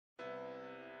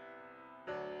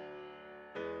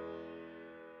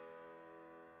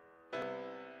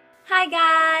Hi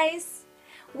guys!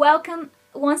 Welcome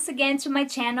once again to my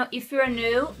channel. If you're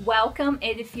new, welcome,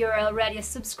 and if you're already a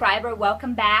subscriber,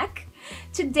 welcome back.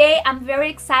 Today I'm very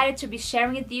excited to be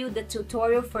sharing with you the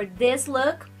tutorial for this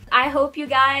look. I hope you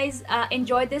guys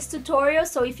enjoyed this tutorial,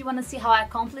 so if you want to see how I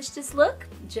accomplished this look,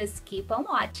 just keep on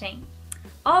watching.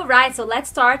 Alright, so let's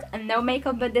start. No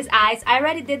makeup but this eyes. I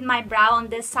already did my brow on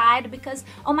this side because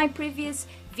on my previous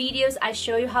videos I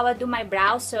show you how I do my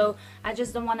brow, so I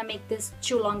just don't want to make this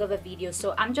too long of a video.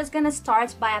 So I'm just gonna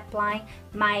start by applying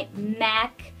my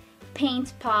MAC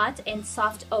paint pot in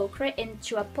soft ochre, and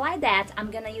to apply that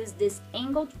I'm gonna use this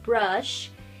angled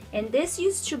brush, and this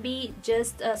used to be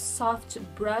just a soft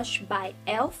brush by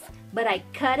Elf, but I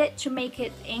cut it to make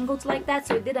it angled like that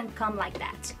so it didn't come like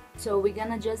that. So we're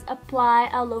gonna just apply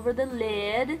all over the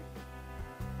lid.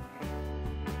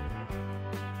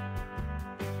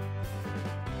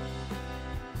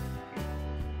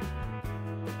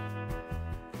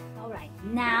 Alright,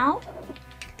 now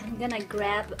I'm gonna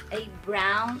grab a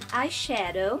brown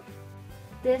eyeshadow.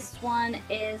 This one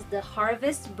is the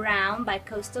Harvest Brown by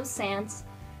Coastal Scents.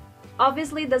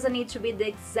 Obviously it doesn't need to be the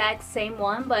exact same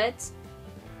one, but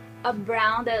a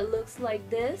brown that looks like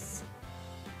this.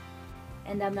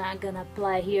 And I'm not gonna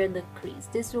apply here in the crease.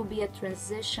 This will be a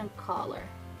transition color.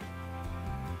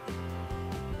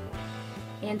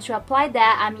 And to apply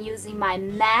that, I'm using my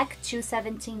MAC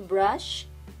 217 brush.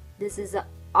 This is an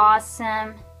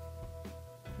awesome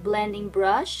blending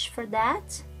brush for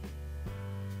that.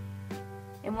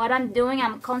 And what I'm doing,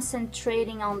 I'm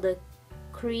concentrating on the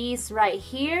crease right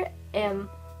here and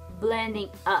blending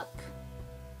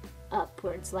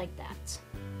upwards like that.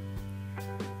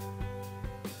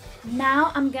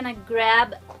 Now I'm gonna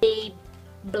grab a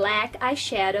black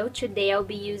eyeshadow. Today I'll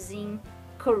be using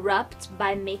Corrupt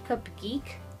by Makeup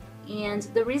Geek. And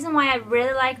the reason why I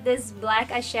really like this black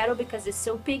eyeshadow because it's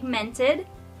so pigmented,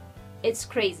 it's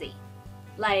crazy.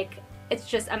 Like, it's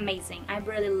just amazing. I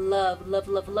really love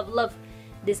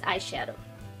this eyeshadow.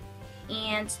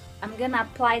 And I'm gonna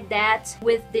apply that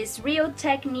with this Real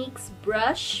Techniques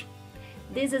brush.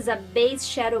 This is a base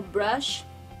shadow brush.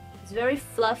 It's very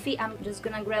fluffy. I'm just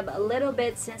gonna grab a little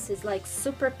bit since it's like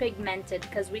super pigmented,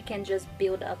 because we can just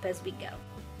build up as we go.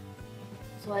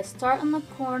 So I start on the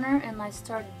corner and I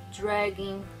start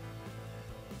dragging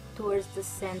towards the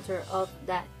center of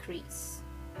that crease.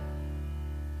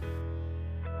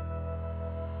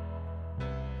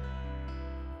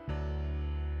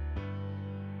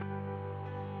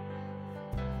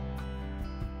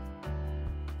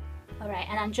 Alright,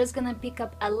 and I'm just gonna pick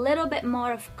up a little bit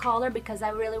more of color because I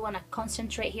really want to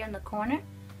concentrate here in the corner.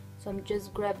 So I'm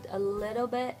just grabbed a little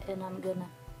bit and I'm gonna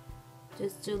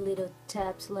just do little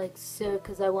taps like so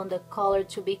because I want the color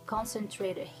to be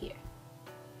concentrated here.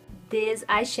 This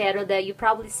eyeshadow that you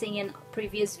probably seen in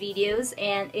previous videos,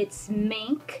 and it's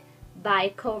Mink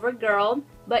by CoverGirl,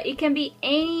 but it can be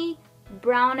any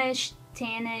brownish,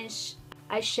 tannish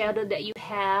eyeshadow that you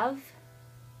have.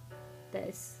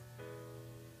 That's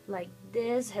like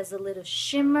this, has a little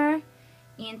shimmer.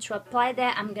 And to apply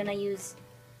that I'm gonna use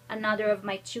another of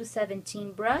my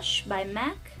 217 brush by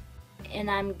MAC, and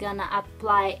I'm gonna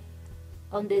apply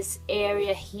on this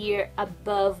area here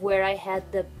above where I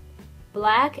had the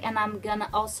black, and I'm gonna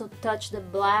also touch the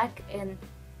black and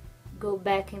go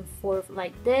back and forth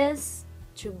like this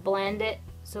to blend it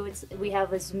so we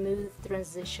have a smooth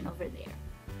transition over there.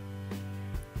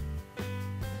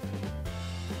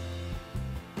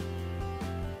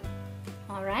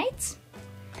 Alright,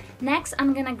 next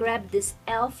I'm gonna grab this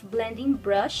Elf blending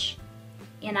brush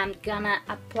and I'm gonna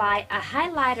apply a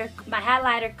highlighter. My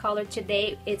highlighter color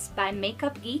today is by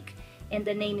Makeup Geek and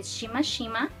the name is Shima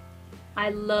Shima. I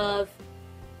love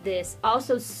this.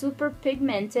 Also super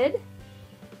pigmented,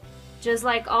 just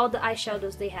like all the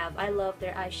eyeshadows they have. I love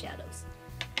their eyeshadows.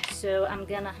 So I'm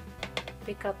gonna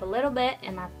pick up a little bit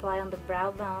and apply on the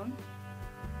brow bone.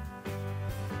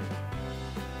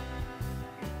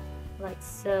 Like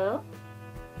so.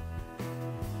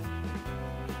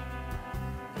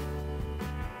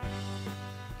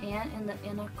 And in the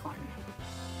inner corner.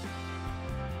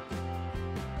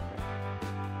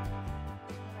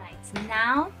 Alright,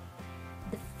 now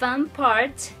the fun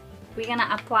part, we're gonna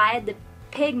apply the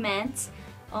pigment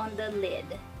on the lid.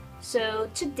 So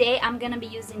today I'm gonna be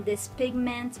using this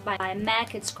pigment by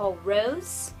MAC. It's called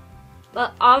Rose.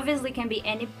 But obviously can be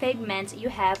any pigment you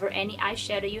have or any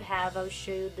eyeshadow you have. I'll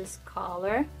show you this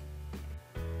color.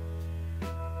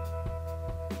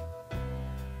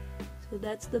 So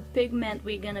that's the pigment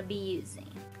we're gonna be using.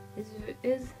 This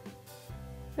is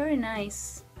very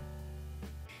nice.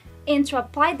 And to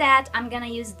apply that, I'm gonna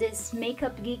use this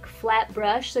Makeup Geek flat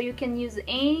brush. So you can use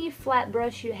any flat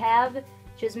brush you have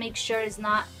Just make sure it's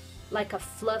not like a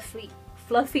fluffy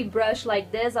brush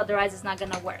like this, otherwise it's not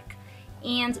gonna work.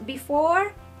 And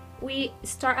before we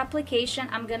start application,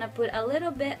 I'm gonna put a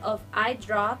little bit of eye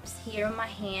drops here on my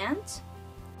hand,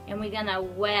 and we're gonna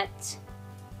wet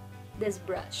this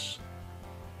brush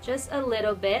just a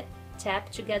little bit.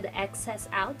 Tap to get the excess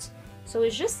out. So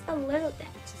it's just a little dent,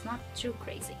 it's not too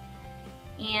crazy.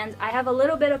 And I have a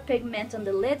little bit of pigment on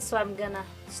the lid, so I'm gonna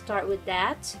start with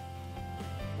that.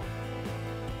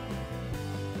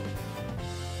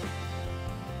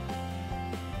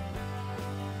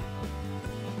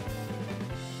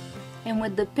 And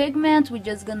with the pigment, we're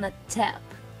just gonna tap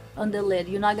on the lid.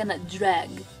 You're not gonna drag,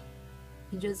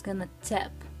 you're just gonna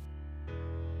tap.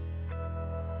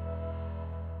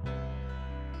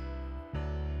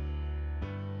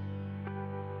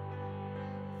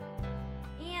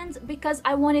 Because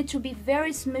I want it to be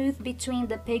very smooth between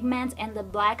the pigment and the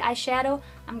black eyeshadow,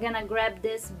 I'm gonna grab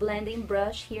this blending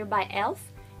brush here by e.l.f.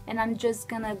 and I'm just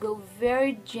gonna go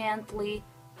very gently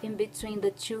in between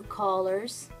the two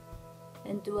colors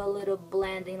and do a little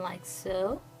blending like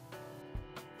so.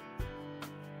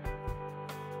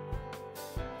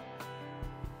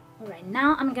 Alright,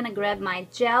 now I'm gonna grab my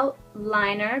gel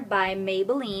liner by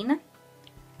Maybelline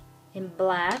in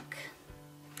black.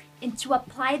 And to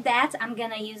apply that, I'm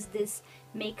gonna use this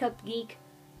Makeup Geek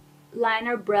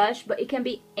liner brush, but it can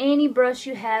be any brush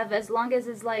you have as long as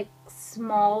it's like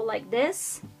small like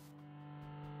this.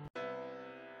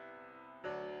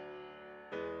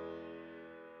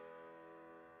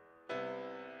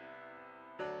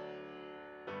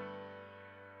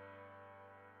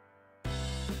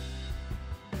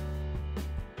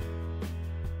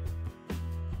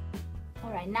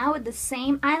 Alright, now with the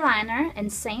same eyeliner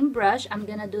and same brush, I'm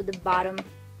gonna do the bottom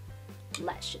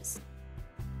lashes.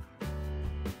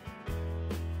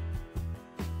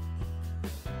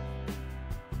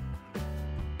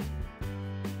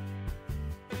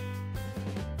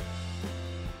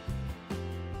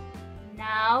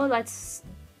 Now let's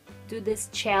do this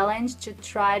challenge to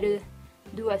try to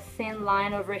do a thin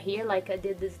line over here, like I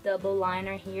did this double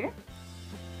liner here.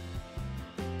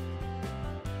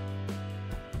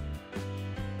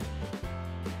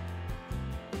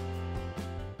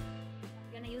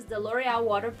 The L'Oreal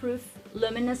Waterproof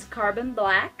Luminous Carbon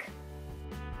Black.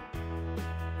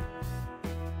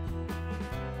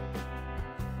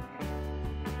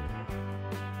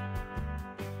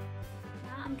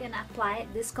 Now I'm gonna apply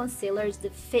this concealer. It's the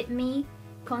Fit Me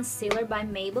Concealer by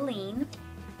Maybelline.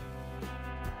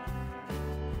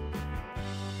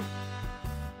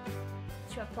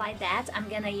 To apply that, I'm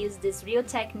gonna use this Real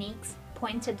Techniques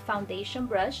pointed foundation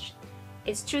brush.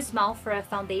 It's too small for a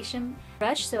foundation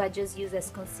brush, so I just use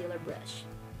this concealer brush.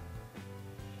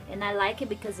 And I like it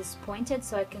because it's pointed,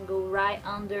 so I can go right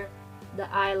under the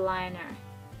eyeliner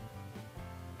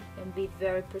and be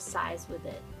very precise with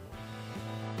it.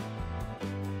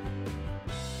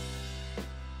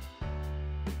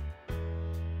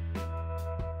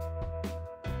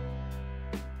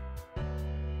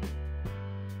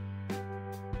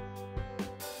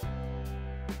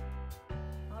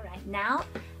 Alright, now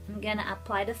I'm gonna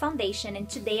apply the foundation, and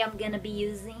today I'm gonna be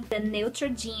using the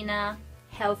Neutrogena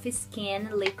Healthy Skin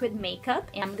Liquid Makeup,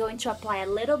 and I'm going to apply a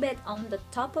little bit on the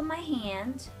top of my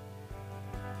hand,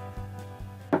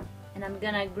 and I'm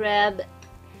gonna grab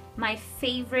my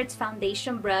favorite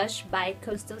foundation brush by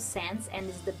Coastal Scents, and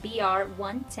it's the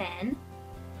BR110.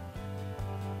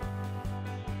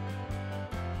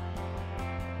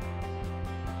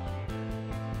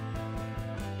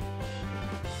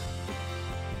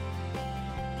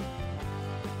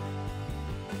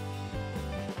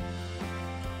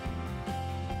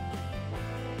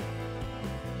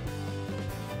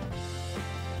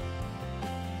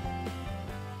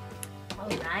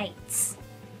 Alright,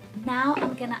 now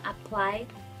I'm gonna apply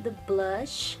the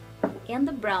blush and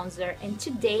the bronzer, and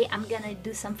today I'm gonna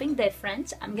do something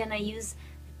different. I'm gonna use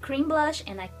cream blush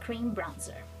and a cream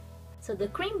bronzer. So the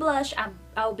cream blush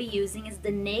I'll be using is the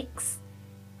NYX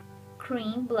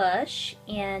cream blush,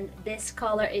 and this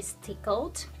color is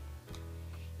Tickled,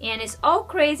 and it's all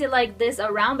crazy like this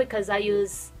around because I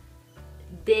use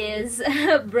this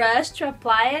brush to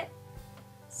apply it.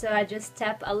 So I just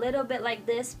tap a little bit like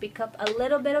this, pick up a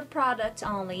little bit of product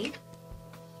only,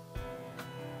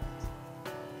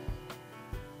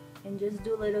 and just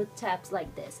do little taps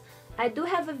like this. I do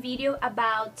have a video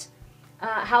about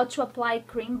how to apply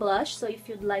cream blush, so if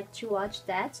you'd like to watch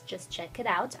that, just check it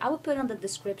out. I will put it on the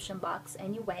description box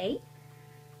anyway.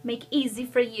 Make easy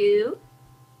for you.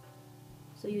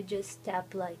 So you just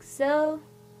tap like so.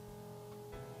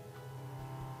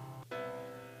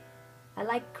 I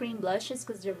like cream blushes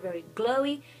because they're very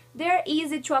glowy. They're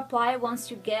easy to apply once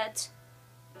you get,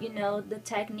 you know, the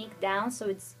technique down, so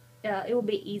it will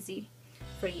be easy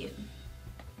for you.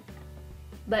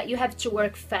 But you have to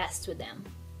work fast with them.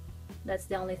 That's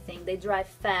the only thing. They dry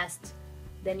fast,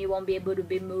 then you won't be able to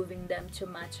be moving them too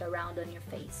much around on your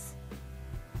face.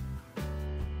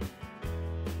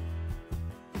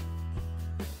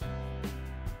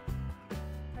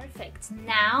 Perfect.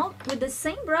 Now, with the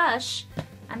same brush,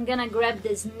 I'm gonna grab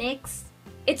this NYX.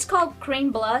 It's called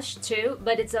cream blush too,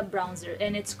 but it's a bronzer,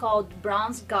 and it's called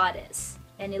Bronze Goddess.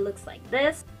 And it looks like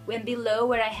this. And below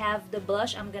where I have the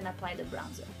blush, I'm gonna apply the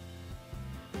bronzer.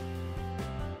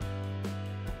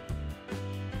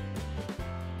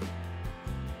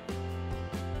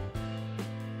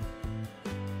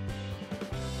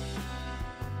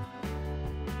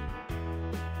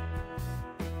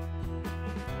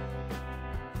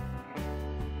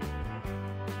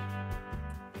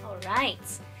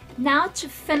 Alright, now to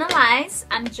finalize,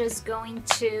 I'm just going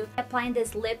to apply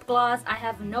this lip gloss. I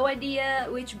have no idea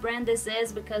which brand this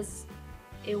is because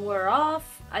it wore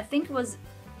off. I think it was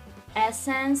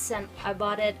Essence and I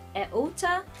bought it at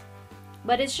Ulta.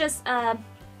 But it's just a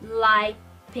light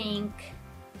pink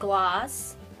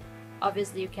gloss.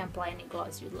 Obviously you can apply any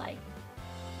gloss you like.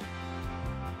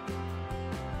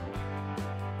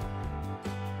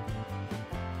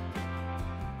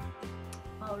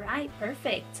 Alright,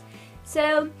 perfect.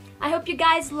 So I hope you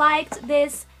guys liked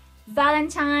this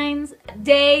Valentine's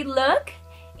Day look,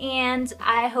 and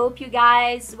I hope you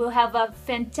guys will have a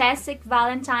fantastic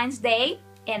Valentine's Day,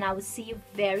 and I will see you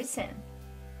very soon.